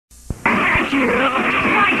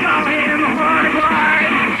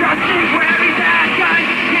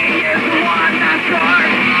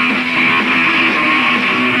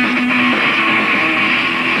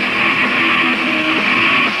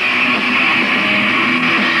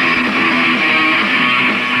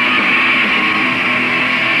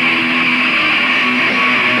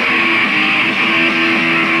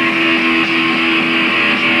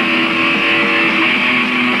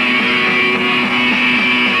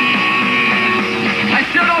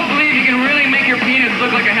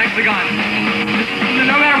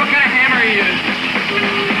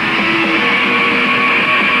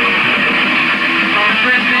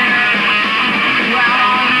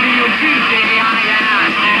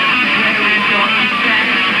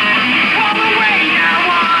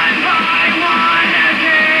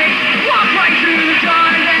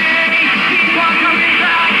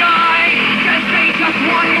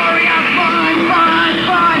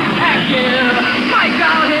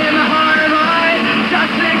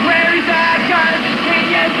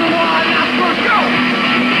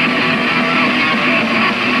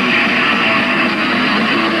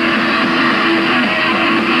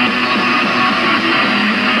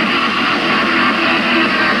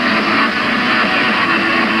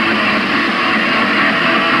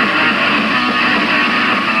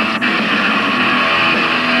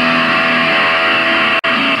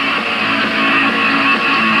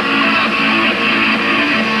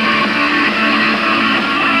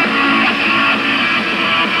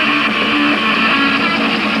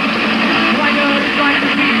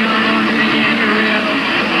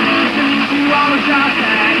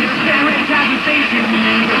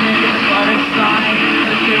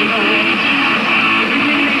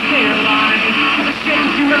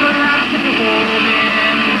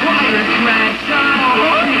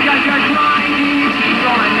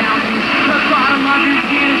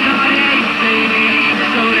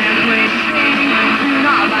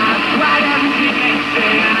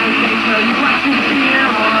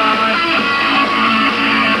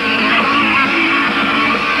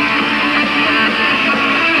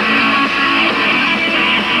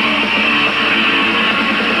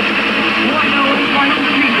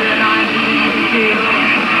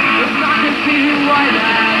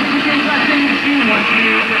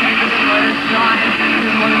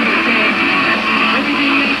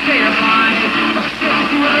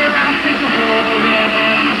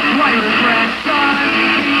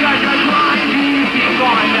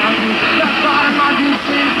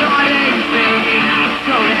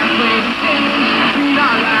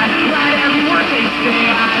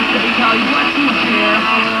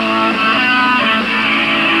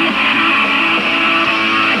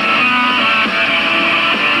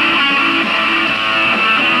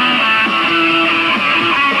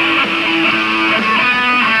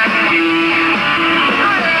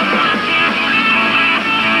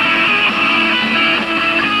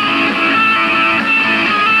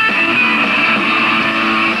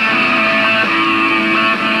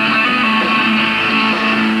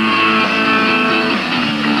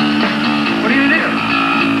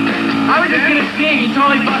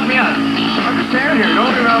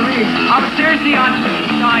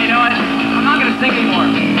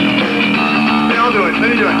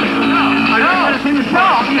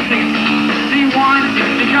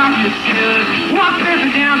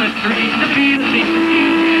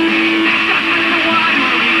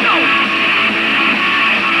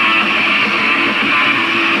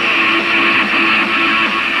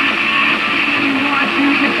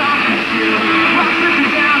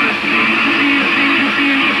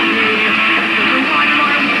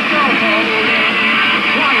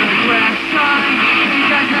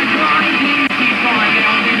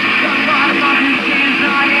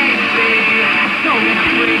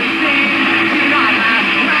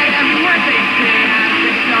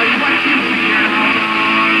Tell you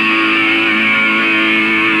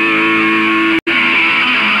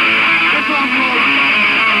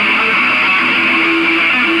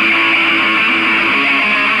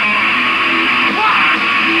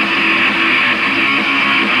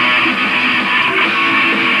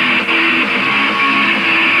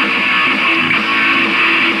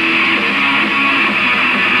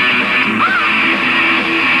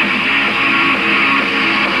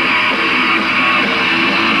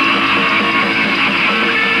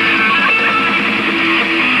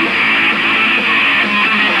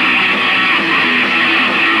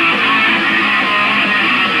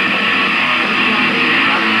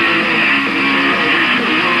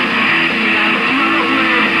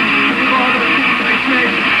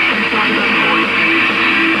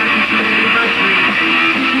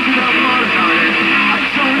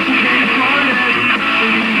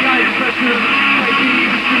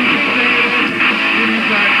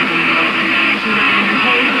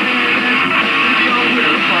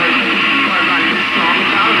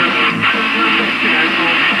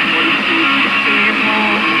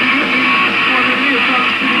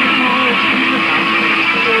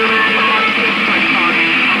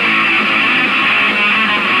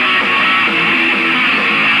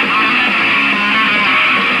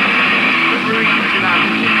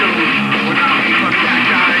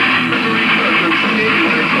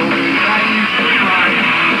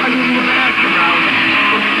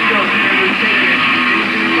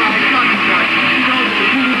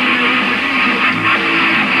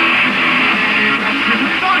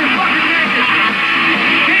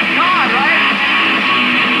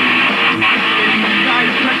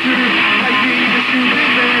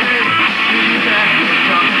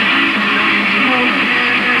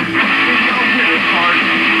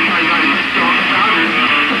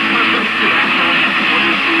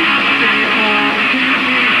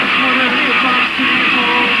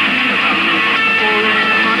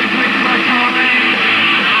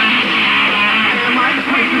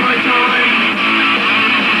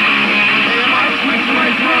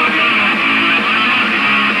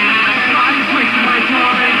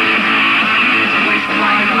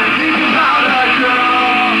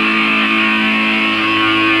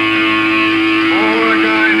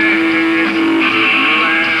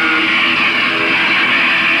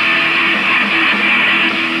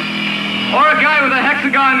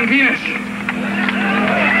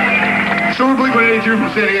 92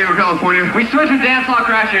 from San Diego, California. We switched to Dance Hall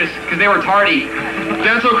Crashers because they were tardy.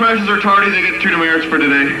 Dance Hall Crashers are tardy. They get 2 demerits for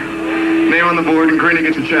today. Name on the board and Granny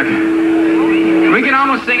gets a check. We can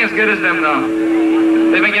almost sing as good as them, though.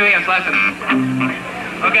 They've been giving us lessons.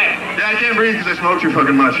 Okay. Yeah, I can't breathe because I smoke too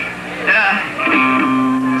fucking much. Yeah.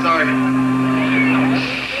 Sorry.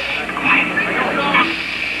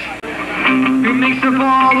 Who makes up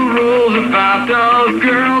all the rules about those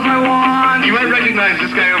girls I want? You might recognize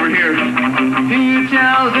this guy over here. Who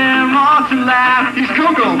tells them all to laugh? He's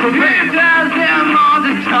Coco from Who Pain. tells them all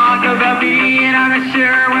to talk about me? And I'm not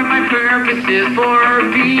sure what my purpose is for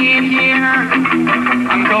being here.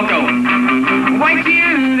 I'm Coco. Why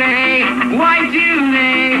do they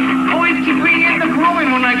always keep me in the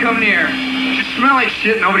growing when I come near? You smell like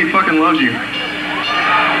shit. Nobody fucking loves you.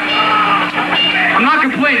 I'm not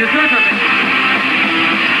complaining. It's their purpose.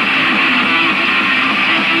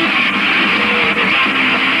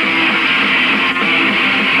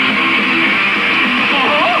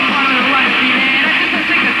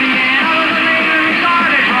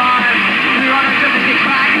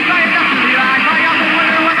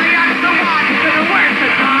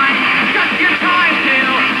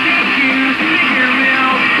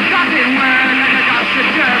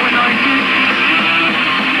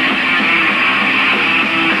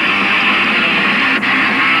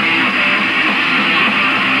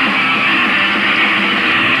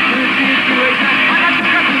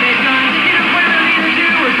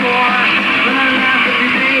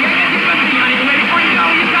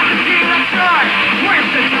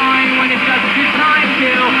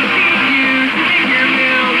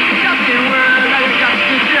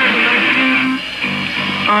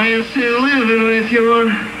 Are you still living with your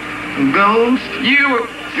ghost? You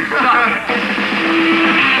suck.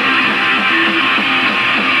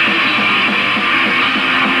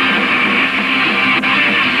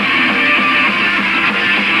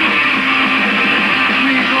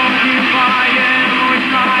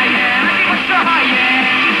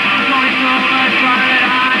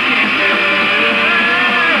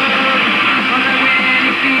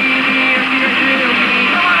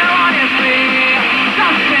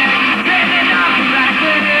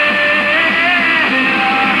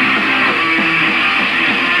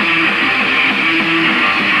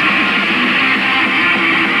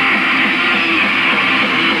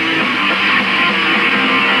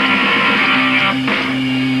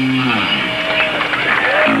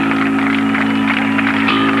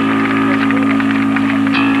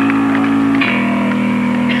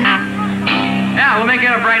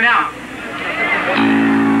 Right now.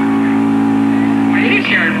 What are you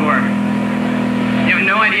cheering for? You have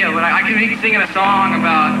no idea. But I could be singing a song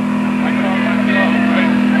about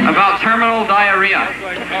terminal diarrhea.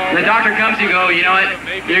 And the doctor comes, you go, you know what?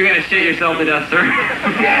 You're gonna shit yourself to death, sir.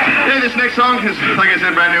 Yeah, this next song is, like I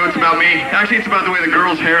said, brand new. It's about me. Actually, it's about the way the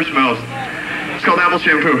girl's hair smells. It's called Apple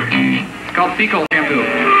Shampoo. It's called fecal shampoo.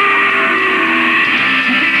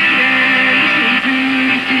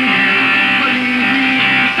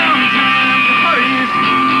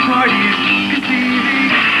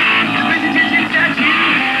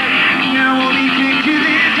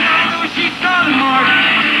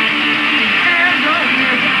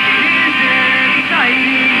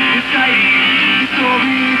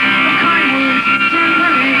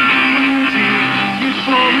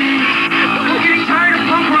 Getting tired of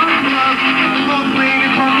punk rock love.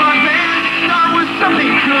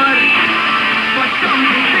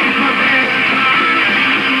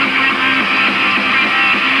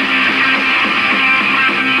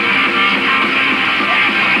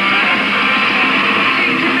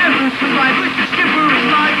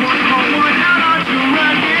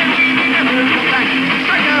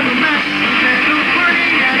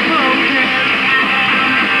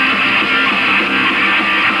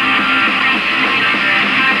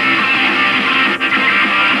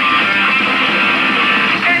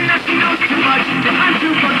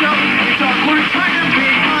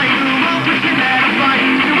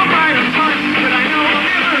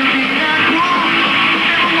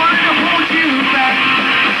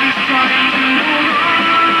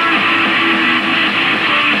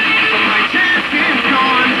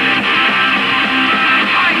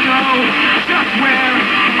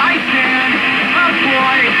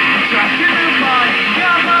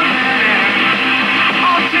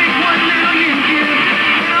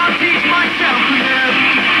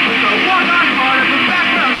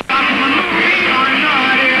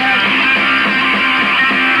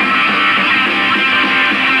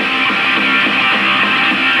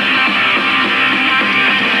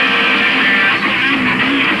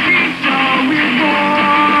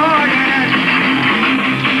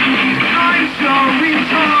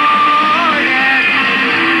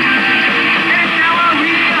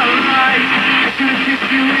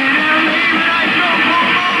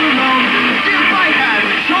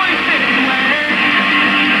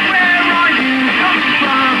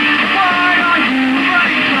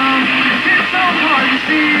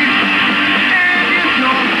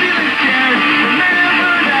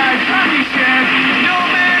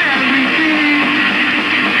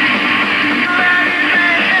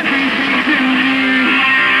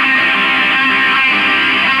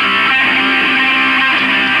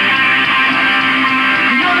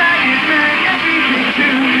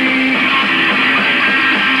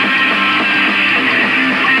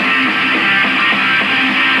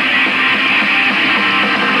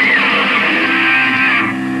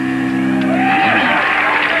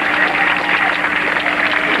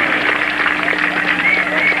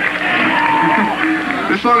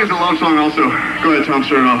 song is a love song also. Go ahead, Tom,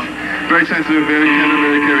 start it off. Very sensitive, very tender,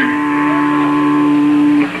 very caring.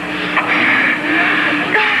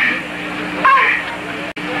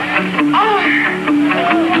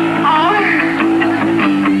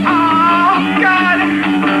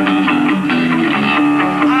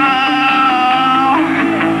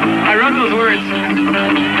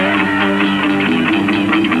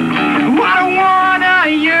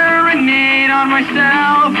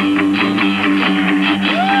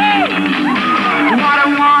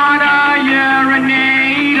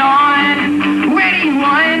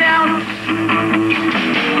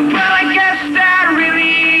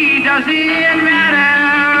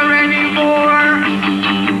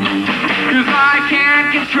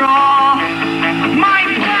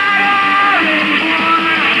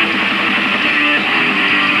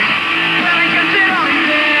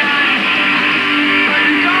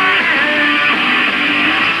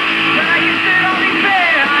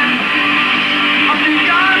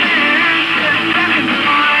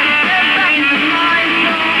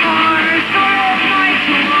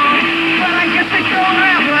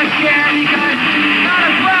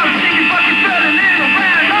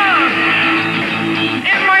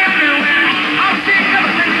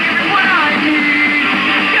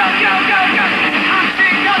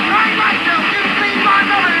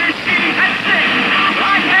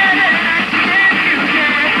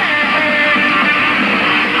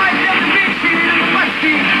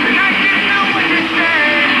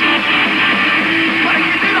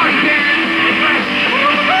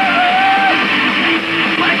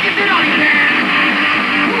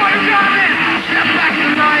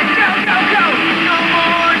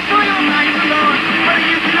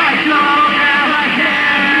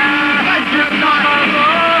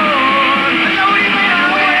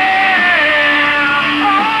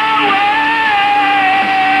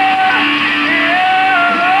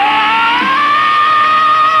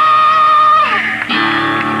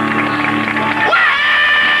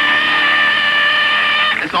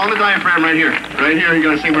 Right here. Right here, you're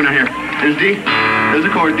gonna sing from right here. There's D. There's a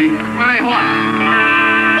chord, D. Wait, hold on.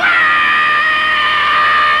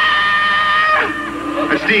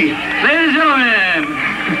 That's D. Ladies and gentlemen,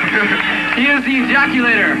 he is the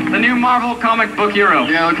Ejaculator, the new Marvel comic book hero.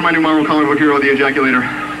 Yeah, look at my new Marvel comic book hero, the Ejaculator.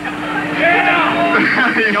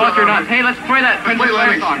 Yeah! You know what, you're not. Hey, let's play that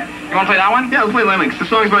Pennywise song. You want to play that one? Yeah, let's play Lemmings. The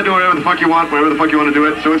song's about doing whatever the fuck you want, whatever the fuck you want to do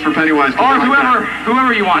it, so it's for Pennywise. Or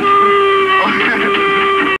whoever you want.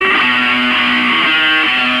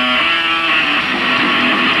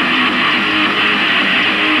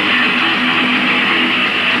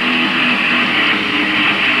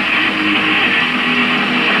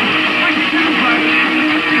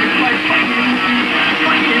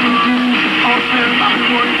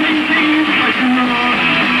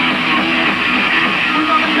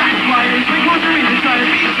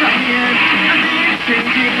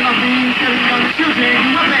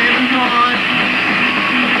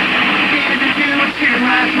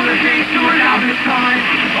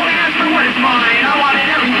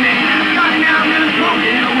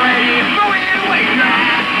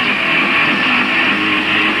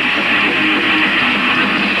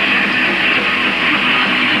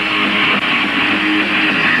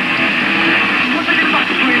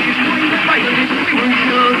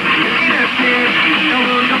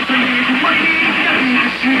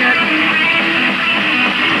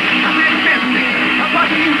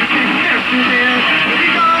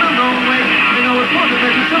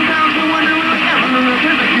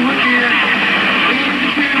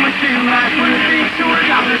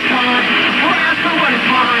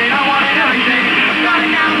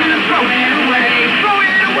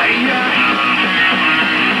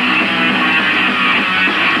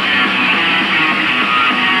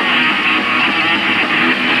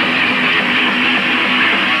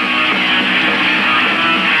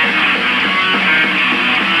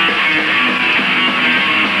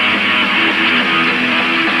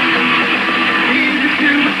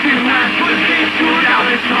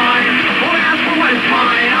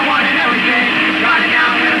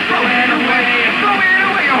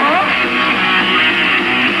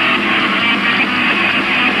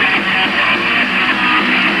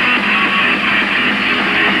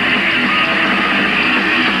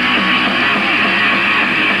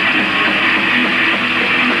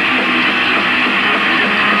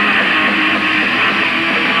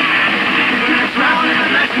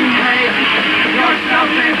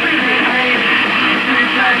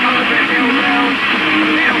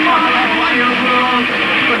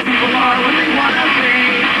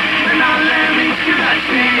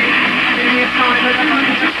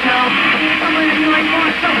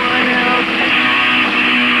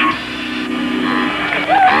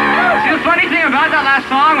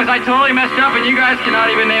 I totally messed up and you guys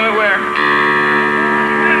cannot even name it where.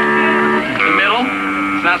 The middle?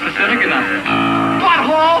 It's not specific enough.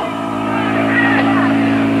 Butthole!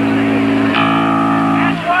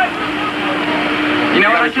 You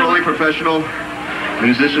know what? I totally professional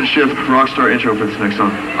musicianship rockstar intro for this next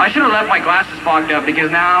song. I should have left my glasses fogged up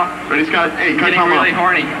because now Ready, Scott? Hey, I'm getting really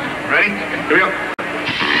horny. Ready? Here we go.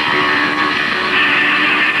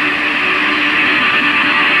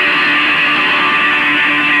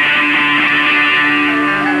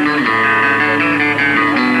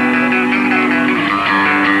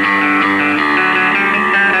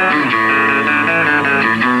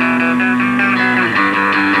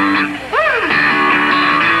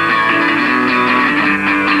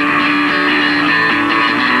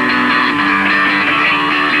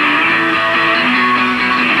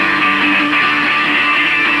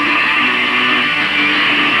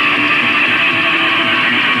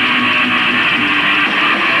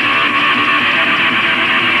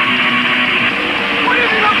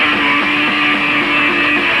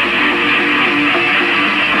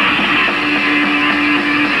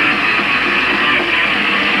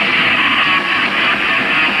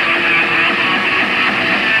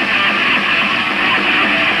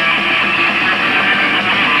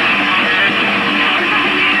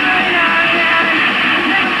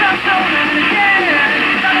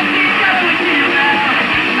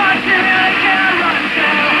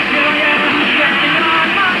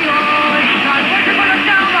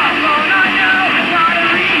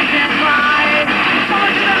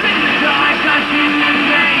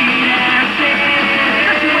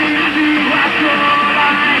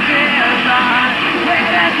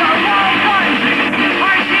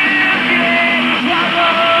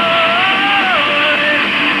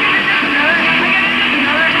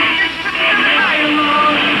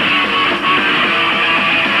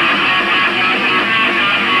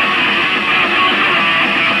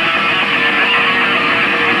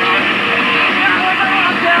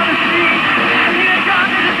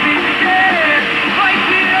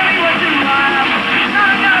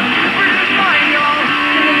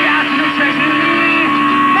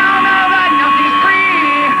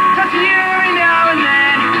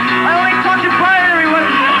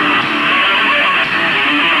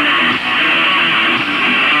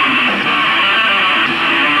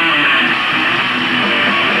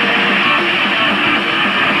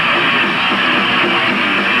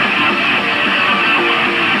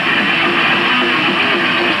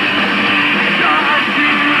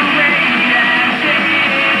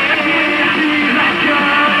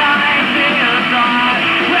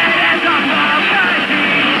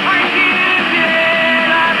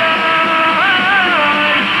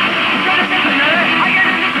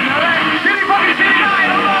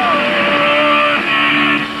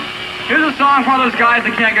 For those guys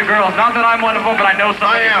that can't get girls. Not that I'm one of them, but I know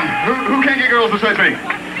somebody. I am. Who can't get girls besides me?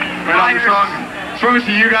 Right on the song. It's from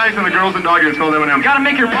to you guys and the girls in Doggy. It's called M&M. Gotta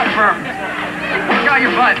make your butt firm. Work out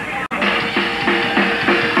your butt.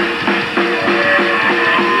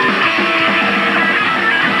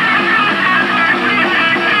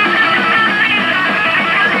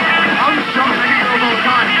 I'm just jumping to get girls all the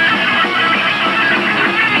time.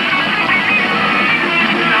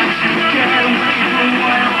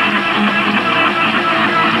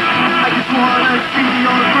 Wanna see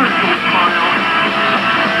your virtual smile.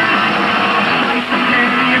 Like some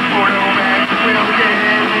candy and photo bags will get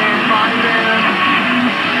in my bed.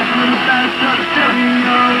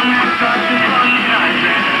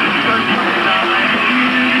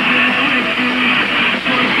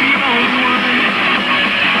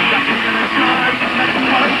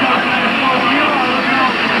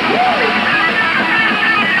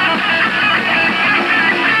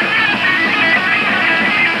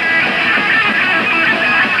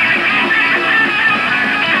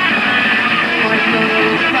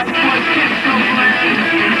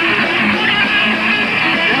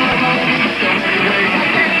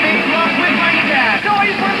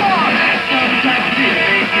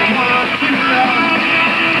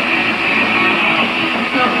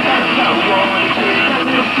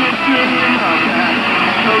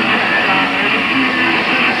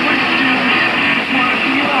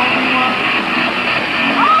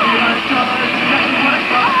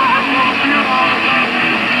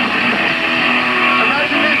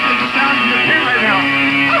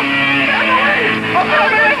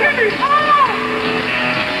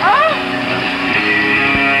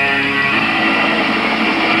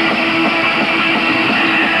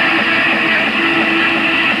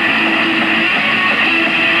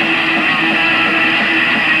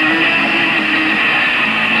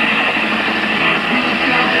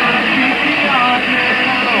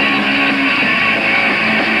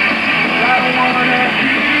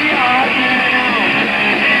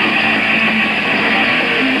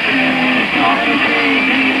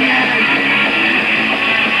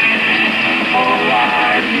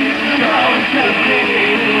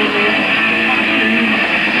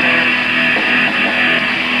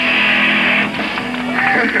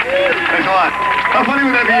 funny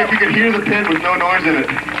would that be if you could hear the pit with no noise in it?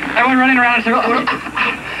 Everyone running around in a circle.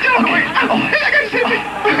 Okay. Oh, hey, that guy's hit me.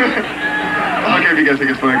 Okay, if you guys think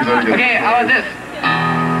it's funny, because I think it's Okay, how about this?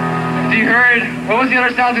 So you heard, what was the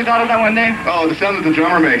other sounds we thought of that one day? Oh, the sound that the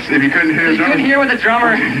drummer makes. If you couldn't hear the drummer. You couldn't hear what the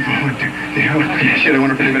drummer... Shit, I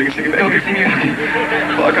wonder if anybody can sing it back here.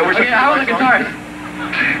 Fuck, I wish I could. Okay, how about the guitar?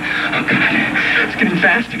 Oh, God. It's getting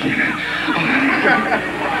fast again.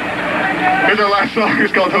 Here's our last song.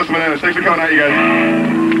 It's called Toast Bananas. Thanks for coming out, you guys.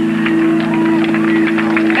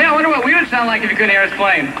 Hey, I wonder what we would sound like if you couldn't hear us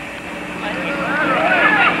playing.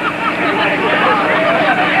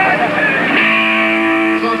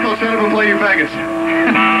 This song's called Shut Up and Play You Faggots.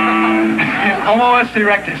 Homo est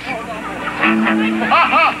erectus.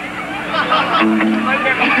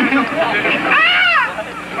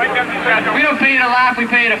 We don't pay you to laugh, we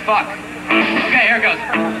pay you to fuck. Okay, here it goes.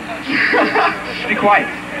 Be quiet.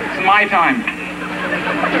 It's my time.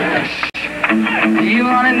 You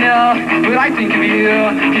wanna know what I think of you,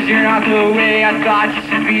 cause you're not the way I thought you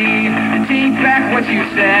should be. Take back what you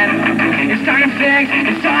said. It's time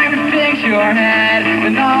to fix your head.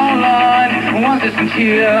 And all on wants to listen to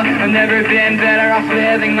you. I've never been better off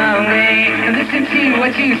living my way. And listen to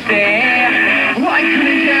what you say. Why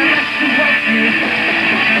couldn't you listen to what you say?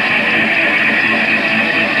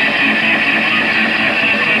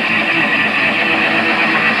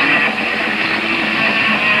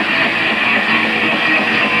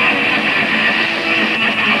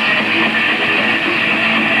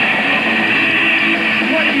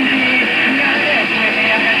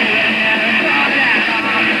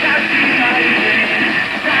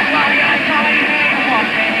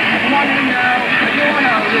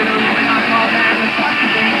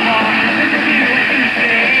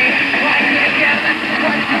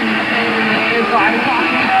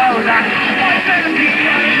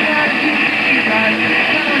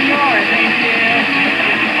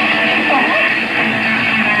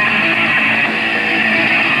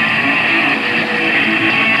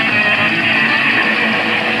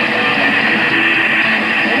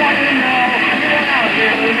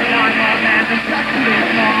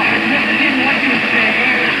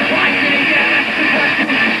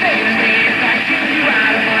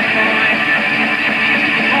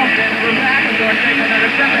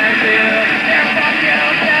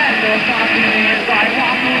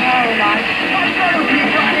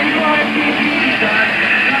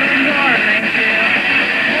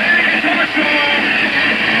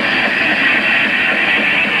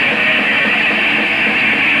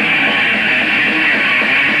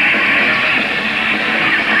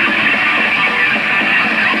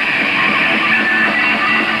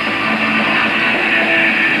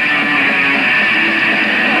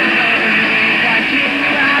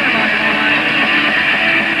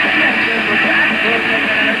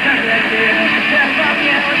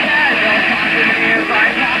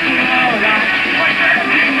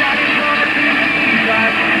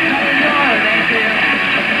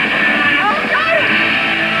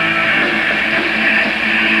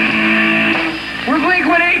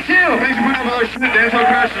 Thanks for putting up with our shit. Dancehall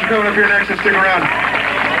Crash is coming up here next, and stick around.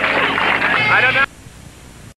 I don't know.